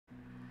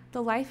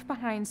The Life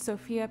Behind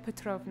Sofia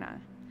Petrovna.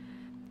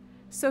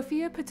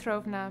 Sofia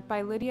Petrovna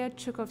by Lydia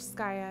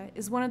Chukovskaya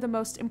is one of the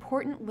most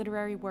important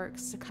literary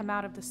works to come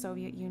out of the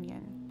Soviet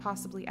Union,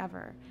 possibly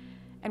ever,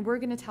 and we're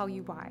going to tell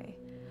you why.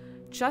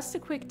 Just a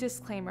quick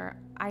disclaimer,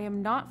 I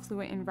am not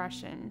fluent in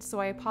Russian, so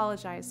I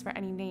apologize for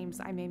any names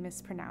I may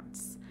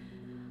mispronounce.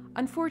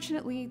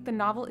 Unfortunately, the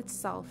novel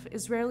itself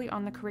is rarely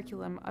on the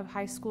curriculum of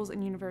high schools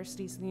and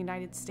universities in the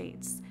United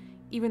States,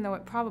 even though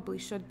it probably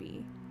should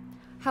be.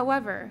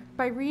 However,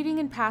 by reading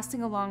and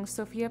passing along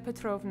Sofia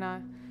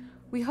Petrovna,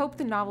 we hope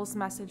the novel's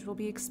message will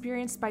be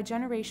experienced by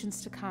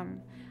generations to come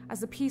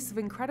as a piece of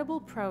incredible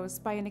prose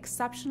by an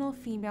exceptional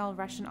female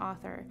Russian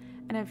author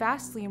and a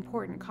vastly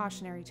important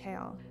cautionary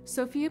tale.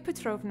 Sofia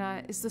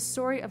Petrovna is the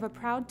story of a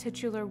proud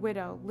titular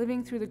widow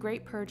living through the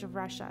Great Purge of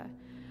Russia.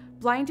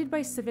 Blinded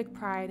by civic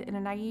pride and a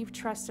naive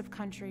trust of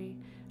country,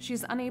 she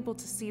is unable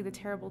to see the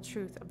terrible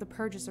truth of the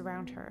purges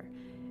around her,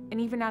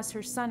 and even as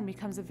her son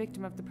becomes a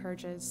victim of the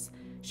purges,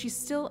 she's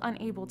still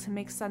unable to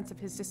make sense of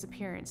his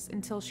disappearance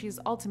until she is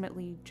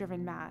ultimately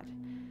driven mad.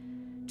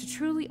 To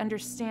truly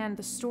understand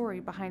the story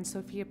behind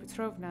Sofia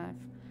Petrovna,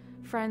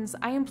 friends,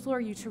 I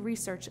implore you to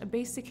research a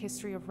basic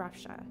history of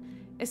Russia,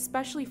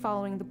 especially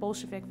following the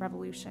Bolshevik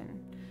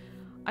Revolution.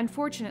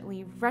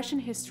 Unfortunately, Russian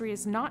history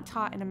is not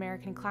taught in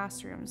American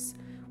classrooms,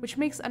 which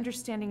makes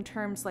understanding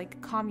terms like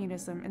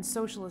communism and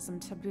socialism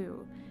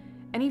taboo,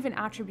 and even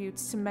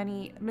attributes to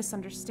many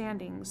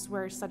misunderstandings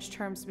where such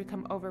terms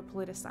become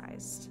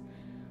over-politicized.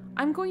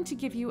 I'm going to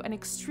give you an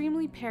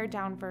extremely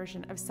pared-down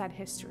version of said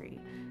history,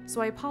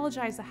 so I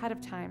apologize ahead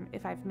of time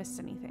if I've missed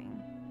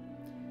anything.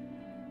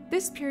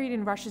 This period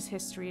in Russia's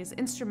history is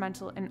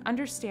instrumental in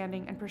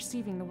understanding and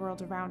perceiving the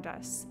world around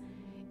us.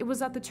 It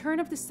was at the turn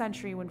of the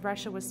century when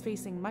Russia was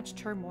facing much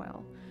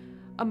turmoil.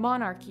 A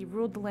monarchy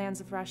ruled the lands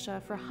of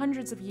Russia for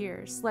hundreds of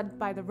years, led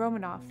by the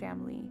Romanov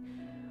family.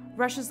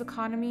 Russia's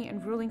economy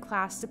and ruling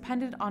class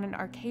depended on an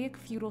archaic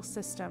feudal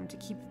system to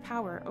keep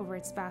power over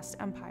its vast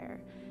empire.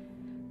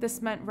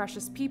 This meant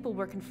Russia's people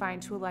were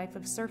confined to a life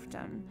of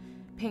serfdom,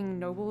 paying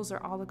nobles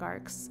or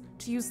oligarchs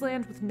to use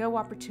land with no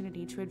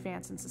opportunity to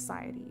advance in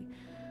society.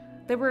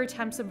 There were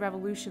attempts of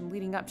revolution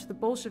leading up to the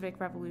Bolshevik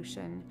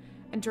Revolution,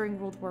 and during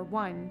World War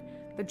I,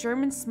 the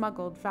Germans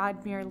smuggled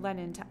Vladimir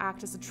Lenin to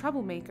act as a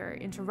troublemaker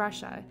into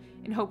Russia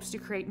in hopes to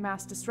create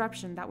mass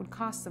disruption that would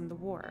cost them the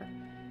war.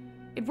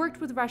 It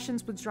worked with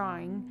Russians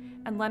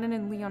withdrawing, and Lenin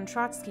and Leon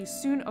Trotsky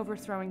soon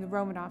overthrowing the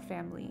Romanov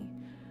family.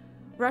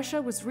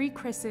 Russia was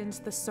rechristened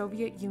the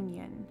Soviet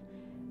Union.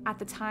 At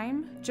the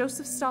time,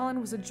 Josif Stalin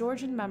was a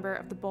Georgian member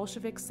of the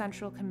Bolshevik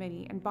Central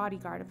Committee and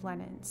bodyguard of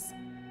Lenin's.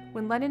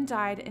 When Lenin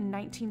died in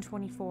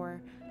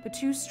 1924, the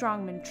two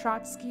strongmen,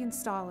 Trotsky and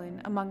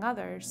Stalin, among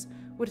others,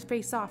 would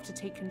face off to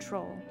take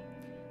control.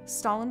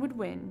 Stalin would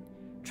win.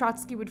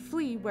 Trotsky would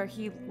flee, where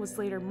he was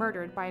later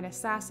murdered by an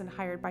assassin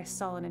hired by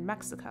Stalin in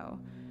Mexico.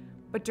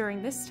 But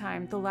during this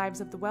time, the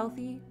lives of the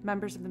wealthy,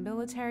 members of the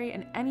military,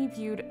 and any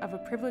viewed of a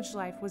privileged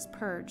life was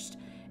purged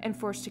and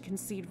forced to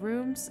concede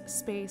rooms,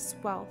 space,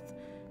 wealth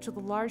to the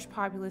large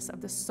populace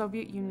of the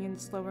Soviet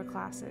Union's lower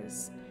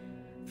classes.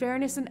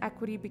 Fairness and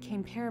equity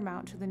became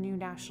paramount to the new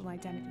national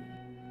identity.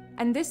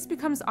 And this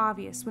becomes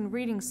obvious when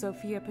reading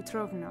Sofia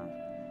Petrovna.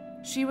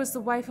 She was the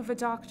wife of a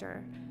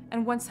doctor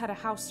and once had a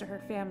house to her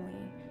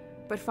family,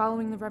 but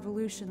following the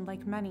revolution,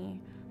 like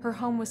many, her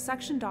home was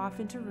sectioned off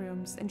into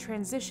rooms and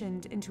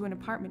transitioned into an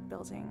apartment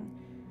building.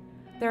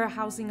 There, a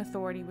housing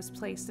authority was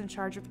placed in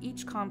charge of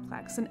each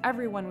complex, and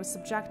everyone was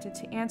subjected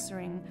to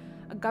answering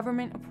a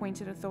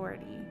government-appointed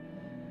authority.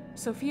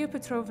 Sofia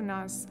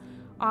Petrovna's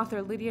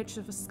author Lydia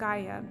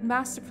Chukovskaya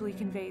masterfully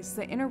conveys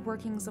the inner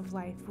workings of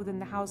life within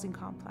the housing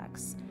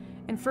complex,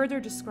 and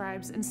further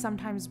describes in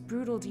sometimes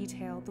brutal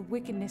detail the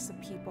wickedness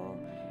of people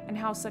and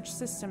how such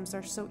systems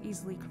are so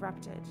easily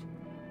corrupted.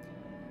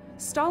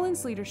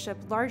 Stalin's leadership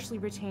largely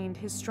retained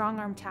his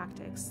strong-arm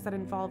tactics that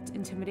involved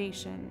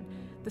intimidation,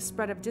 the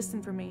spread of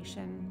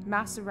disinformation,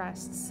 mass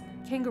arrests,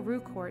 kangaroo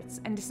courts,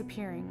 and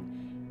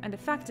disappearing, and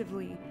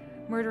effectively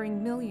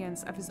murdering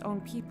millions of his own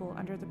people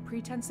under the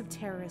pretense of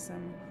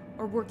terrorism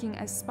or working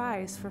as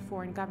spies for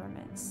foreign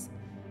governments.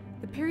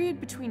 The period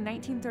between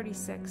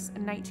 1936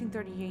 and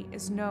 1938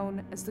 is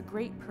known as the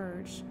Great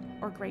Purge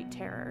or Great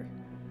Terror.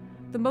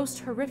 The most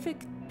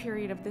horrific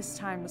period of this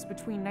time was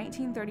between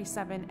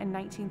 1937 and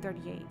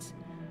 1938,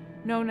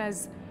 known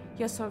as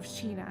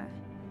Yesovchina,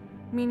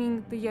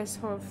 meaning the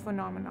Yesov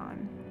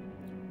phenomenon,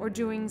 or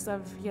doings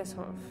of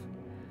Yesov.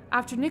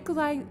 After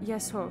Nikolai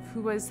Yesov,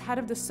 who was head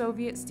of the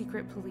Soviet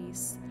secret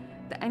police,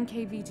 the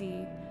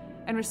NKVD,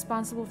 and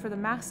responsible for the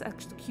mass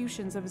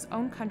executions of his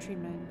own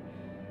countrymen,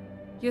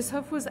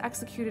 Yesov was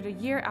executed a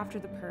year after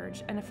the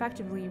purge and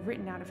effectively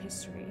written out of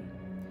history.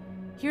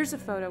 Here's a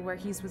photo where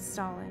he's with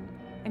Stalin,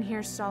 and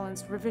here's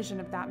Stalin's revision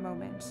of that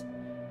moment.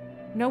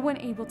 No one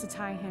able to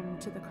tie him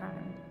to the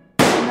crime.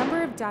 The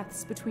number of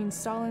deaths between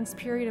Stalin's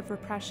period of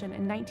repression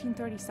in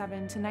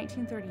 1937 to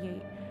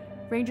 1938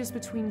 ranges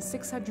between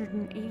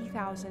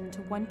 680,000 to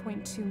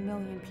 1.2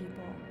 million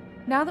people.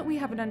 Now that we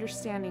have an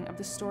understanding of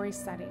the story's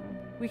setting,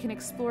 we can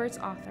explore its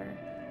author,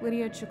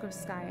 Lydia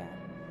Chukovskaya.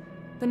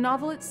 The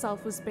novel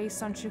itself was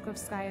based on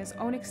Chukovskaya's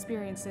own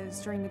experiences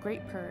during the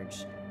Great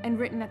Purge and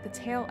written at the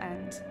tail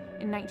end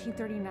in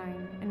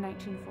 1939 and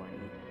 1940.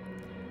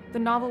 The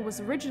novel was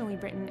originally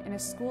written in a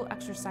school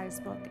exercise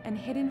book and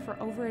hidden for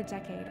over a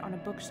decade on a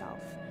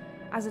bookshelf,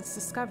 as its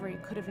discovery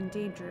could have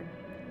endangered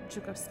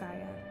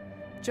Chukovskaya.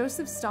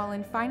 Josif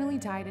Stalin finally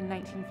died in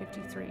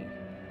 1953,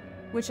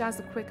 which,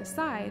 as a quick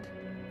aside,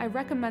 I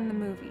recommend the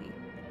movie,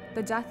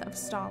 The Death of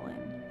Stalin,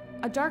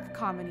 a dark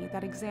comedy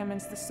that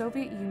examines the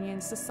Soviet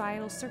Union's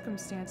societal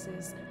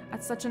circumstances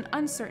at such an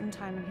uncertain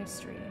time in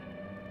history.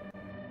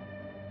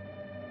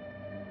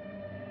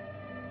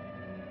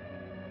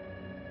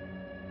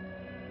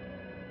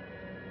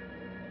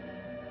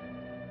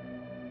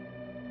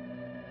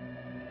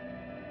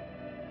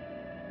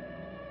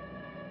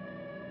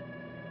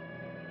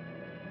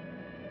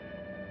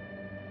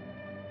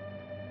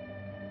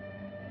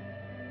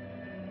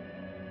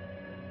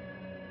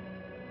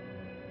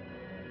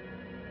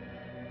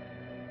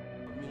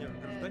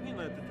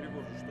 Гражданина это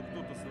тревожит, что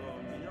кто-то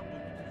меня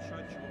будет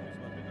решать, чего мне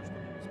смотреть, а что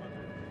мне не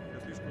смотреть. Я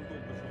слишком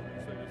долго жил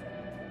в Советском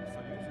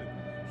Союзе,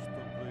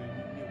 чтобы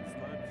не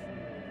узнать,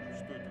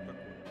 что это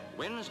такое.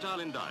 When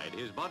Stalin died,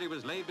 his body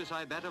was laid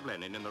beside that of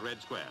Lenin in the Red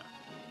Square.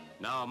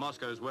 Now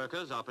Moscow's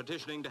workers are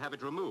petitioning to have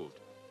it removed.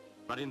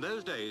 But in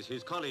those days,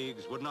 his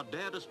colleagues would not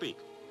dare to speak,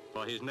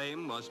 for his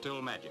name was still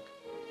magic.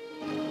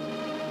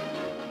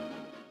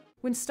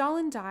 When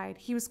Stalin died,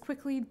 he was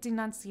quickly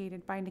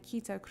denunciated by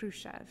Nikita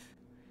Khruschev.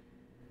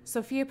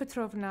 Sofia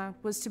Petrovna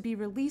was to be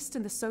released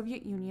in the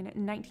Soviet Union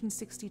in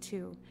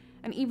 1962,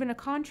 and even a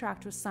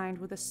contract was signed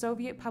with a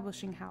Soviet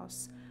publishing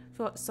house,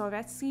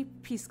 Sovetskiy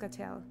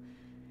Piskatel.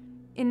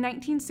 In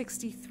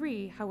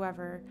 1963,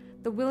 however,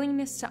 the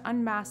willingness to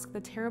unmask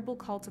the terrible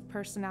cult of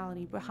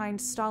personality behind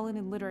Stalin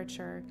in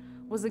literature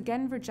was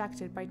again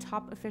rejected by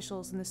top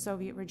officials in the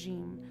Soviet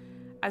regime,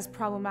 as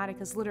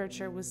problematic as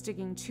literature was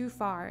digging too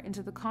far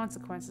into the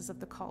consequences of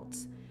the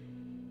cult.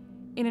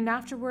 In an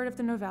afterword of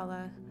the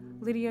novella,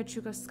 Lydia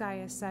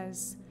Chukovskaya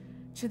says,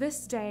 "To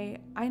this day,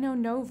 I know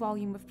no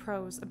volume of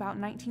prose about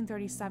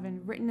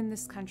 1937 written in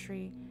this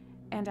country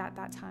and at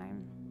that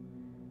time."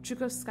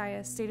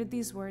 Chukovskaya stated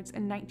these words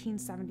in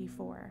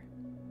 1974.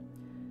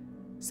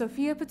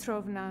 Sofia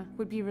Petrovna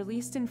would be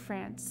released in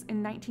France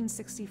in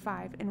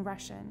 1965 in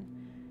Russian.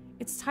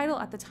 Its title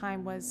at the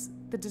time was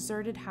The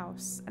Deserted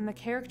House, and the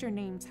character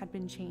names had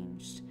been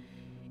changed.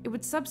 It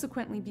would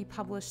subsequently be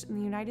published in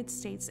the United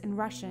States in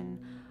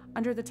Russian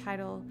under the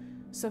title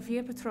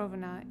Sofia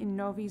Petrovna in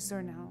Novy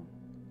Zurnal.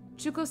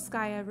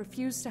 Chukovskaya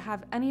refused to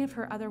have any of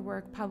her other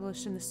work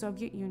published in the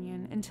Soviet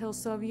Union until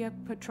Sofia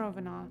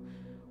Petrovna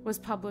was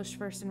published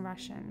first in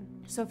Russian.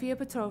 Sofia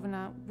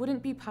Petrovna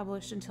wouldn't be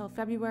published until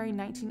February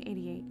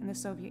 1988 in the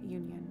Soviet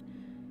Union.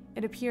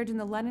 It appeared in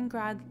the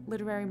Leningrad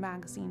literary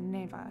magazine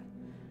Neva.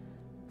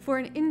 For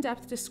an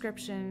in-depth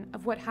description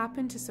of what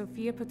happened to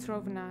Sofia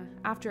Petrovna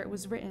after it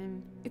was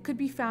written, it could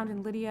be found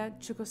in Lydia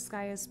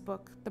Chukovskaya's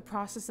book, The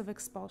Process of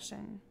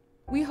Expulsion.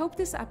 We hope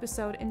this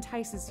episode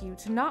entices you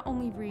to not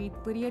only read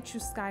Lydia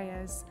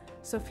Chukovskaya's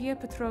Sofia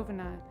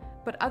Petrovna,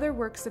 but other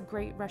works of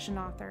great Russian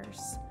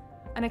authors.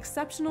 An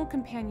exceptional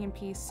companion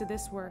piece to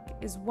this work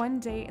is One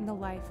Day in the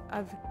Life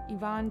of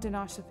Ivan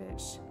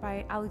Denisovich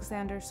by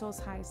Alexander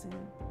Solzhenitsyn.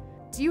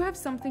 Do you have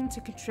something to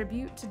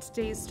contribute to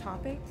today's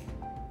topic,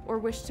 or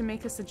wish to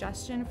make a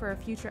suggestion for a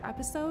future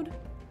episode?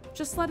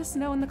 Just let us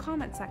know in the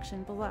comment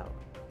section below.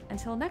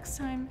 Until next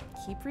time,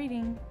 keep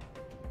reading.